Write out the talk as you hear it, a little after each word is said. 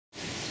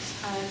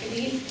Good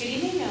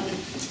evening,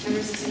 members of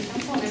the City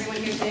Council and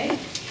everyone here today.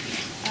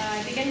 I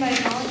begin by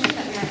acknowledging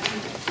that we are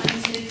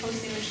unceded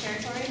Coast Salish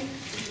territory,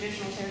 the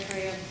traditional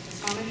territory of the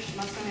Squamish,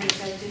 Musqueam, and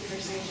Tsleil-Waututh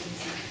First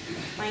Nations.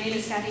 My name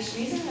is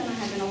Shimizu, and I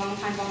have been a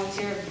long-time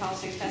volunteer of the Powell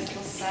Street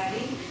Festival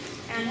Society,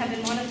 and have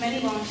been one of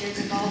many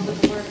volunteers involved with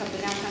the work of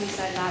the Downtown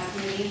Eastside Lab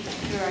community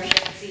through our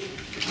shared seat.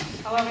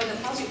 However, the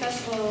Powell Street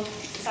Festival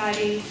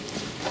Society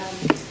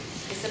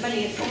is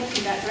submitting its own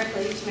feedback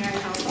directly to Mayor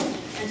and Council,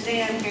 and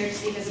today I'm here to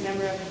speak as a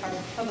member of the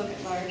public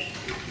at large,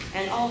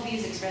 and all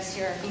views expressed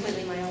here are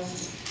completely my own.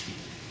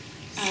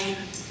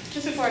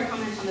 Just before I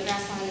comment on the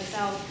draft plan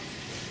itself,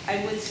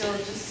 I would still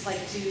just like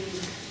to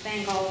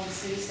thank all of the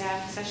city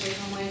staff, especially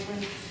Tom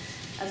Langford,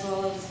 as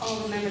well as all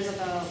the members of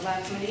the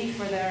lab committee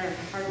for their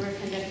hard work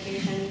and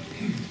dedication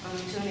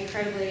to an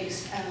incredibly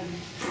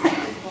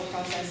difficult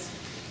process.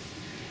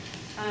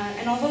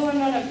 And although I'm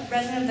not a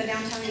resident of the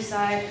Downtown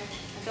Eastside,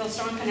 I feel a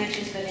strong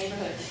connection to the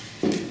neighborhood.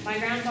 My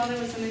grandfather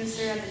was the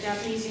minister at the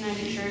Japanese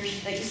United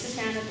Church that used to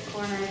stand at the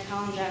corner of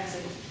Powell and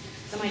Jackson.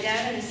 So my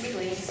dad and his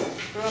siblings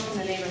grew up in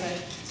the neighborhood.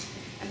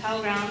 And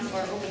Powell Grounds, or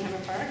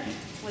Oppenheimer Park,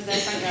 was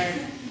their front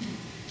yard.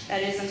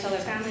 That is, until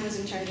their family was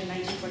interned in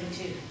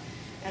 1942.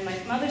 And my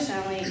mother's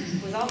family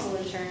was also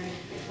interned,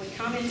 would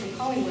come in from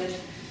Collingwood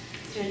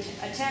to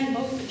attend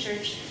both the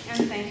church and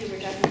the Vancouver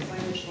Japanese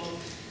Language School,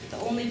 the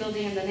only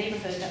building in the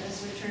neighborhood that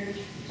was returned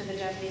to the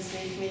Japanese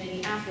Canadian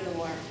community after the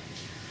war.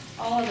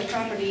 All of the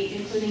property,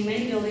 including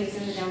many buildings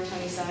in the Downtown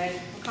Eastside,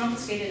 were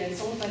confiscated and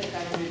sold by the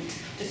government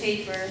to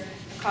pay for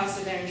the cost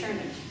of their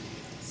internment.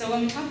 So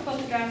when we talk about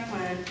the draft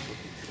plan,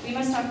 we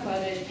must talk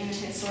about it in a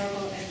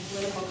historical and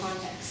political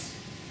context.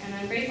 And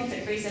I'm grateful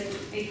to Grace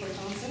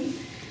Thompson,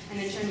 an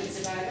internment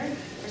survivor,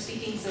 for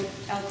speaking so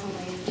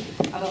eloquently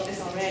about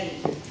this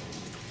already.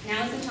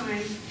 Now is the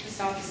time to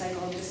stop the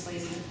cycle of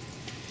displacement.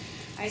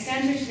 I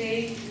stand here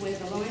today with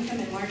the low-income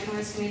and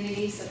marginalized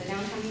communities of the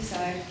Downtown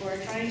Eastside who are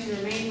trying to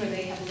remain where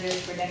they have lived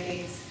for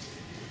decades,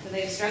 where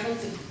they've struggled,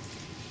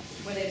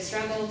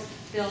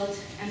 built,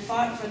 and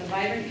fought for the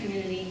vibrant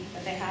community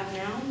that they have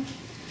now,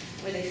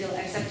 where they feel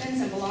acceptance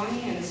and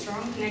belonging and a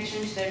strong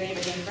connection to their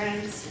neighbors and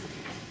friends,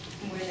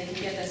 and where they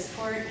can get the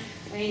support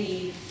they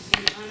need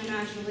in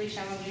unimaginably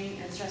challenging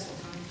and stressful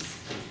times.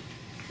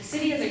 The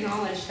city has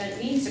acknowledged that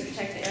it needs to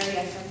protect the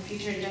area from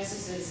future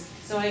injustices,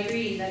 so I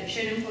agree that it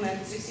should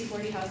implement the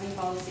 60-40 housing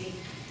policy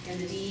in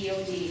the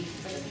DEOD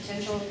for the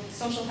potential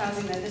social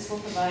housing that this will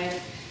provide,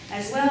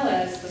 as well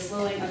as the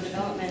slowing of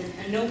development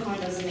and no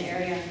condos in the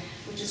area,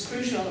 which is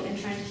crucial in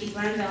trying to keep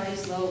land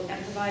values low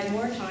and provide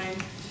more time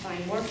to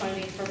find more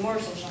funding for more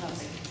social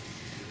housing.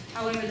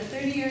 However, the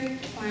 30-year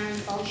plan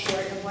falls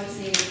short of what's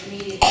needed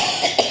immediately.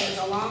 It is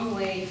a long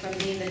way from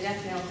being the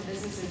death knell to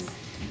businesses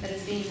that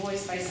is being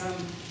voiced by some.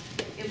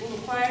 It will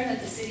require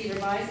that the city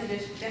revise the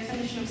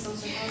definition of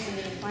social housing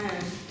in the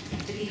plan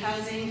to be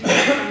housing from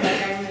the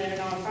government and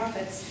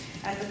nonprofits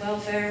at the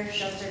welfare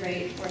shelter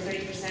rate, or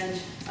 30%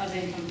 of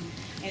income,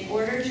 in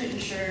order to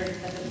ensure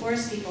that the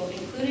poorest people,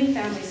 including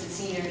families and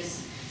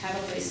seniors, have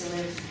a place to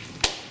live.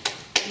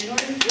 And in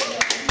order to do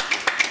that,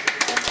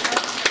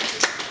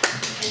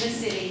 in the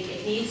city,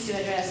 it needs to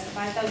address the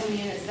 5,000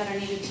 units that are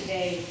needed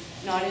today,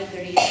 not in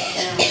 30 years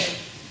from now.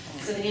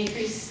 So we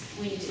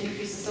need to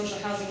increase the social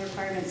housing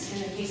requirements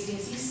in the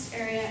Hastings East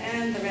area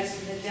and the rest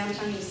of the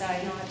Downtown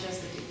Eastside, not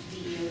just the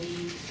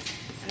DEOD.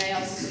 And I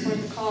also support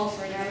the call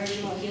for an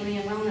Aboriginal Healing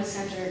and Wellness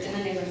Center in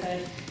the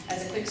neighborhood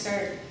as a quick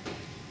start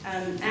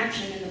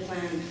action in the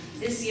plan.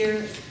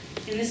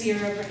 In this year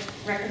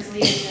of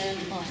reconciliation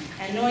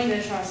and knowing the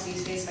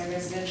atrocities faced by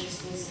residential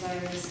school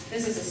survivors,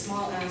 this is a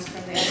small ask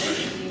from the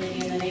Aboriginal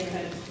community in the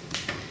neighborhood.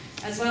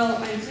 As well,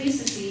 I'm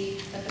pleased to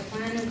see that the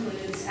plan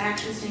includes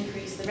actions to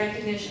increase the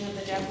recognition of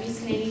the Japanese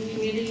Canadian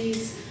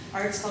community's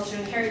arts, culture,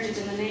 and heritage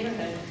in the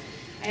neighborhood.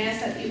 I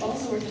ask that you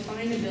also were to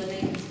find a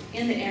building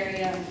in the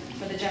area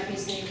for the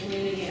Japanese Canadian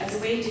community as a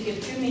way to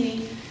give true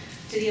meaning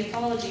to the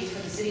apology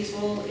for the city's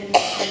role in the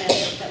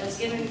event that was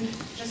given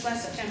just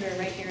last September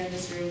right here in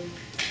this room.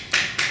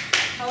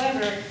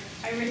 However,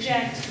 I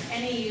reject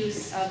any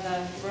use of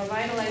the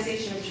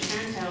revitalization of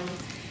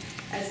Japantown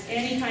as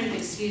any kind of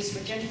excuse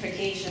for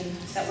gentrification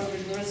that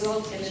would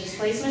result in the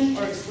displacement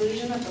or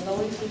exclusion of the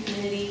low-income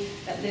community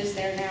that lives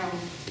there now.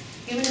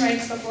 Human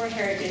rights before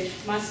heritage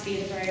must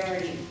be the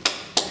priority.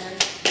 And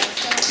I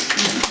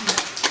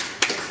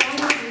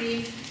strongly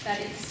believe that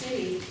if the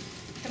city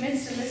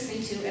commits to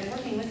listening to and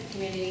working with the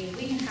community,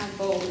 we can have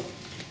both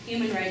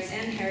human rights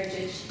and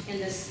heritage in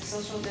this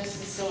social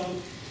justice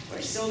zone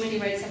where so many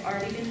rights have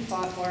already been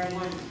fought for and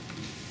won.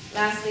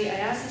 Lastly, I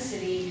ask the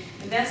city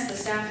to invest the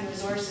staff and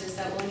resources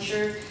that will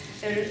ensure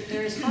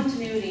there is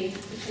continuity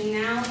between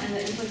now and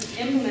the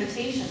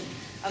implementation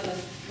of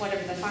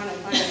whatever the final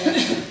plan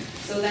is,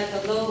 so that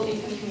the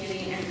low-income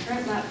community and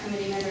current lab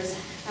committee members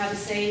have a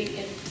say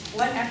in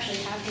what actually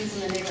happens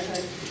in the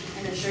neighborhood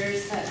and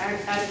ensures that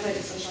adequate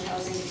social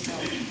housing is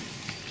built.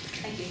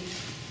 Thank you.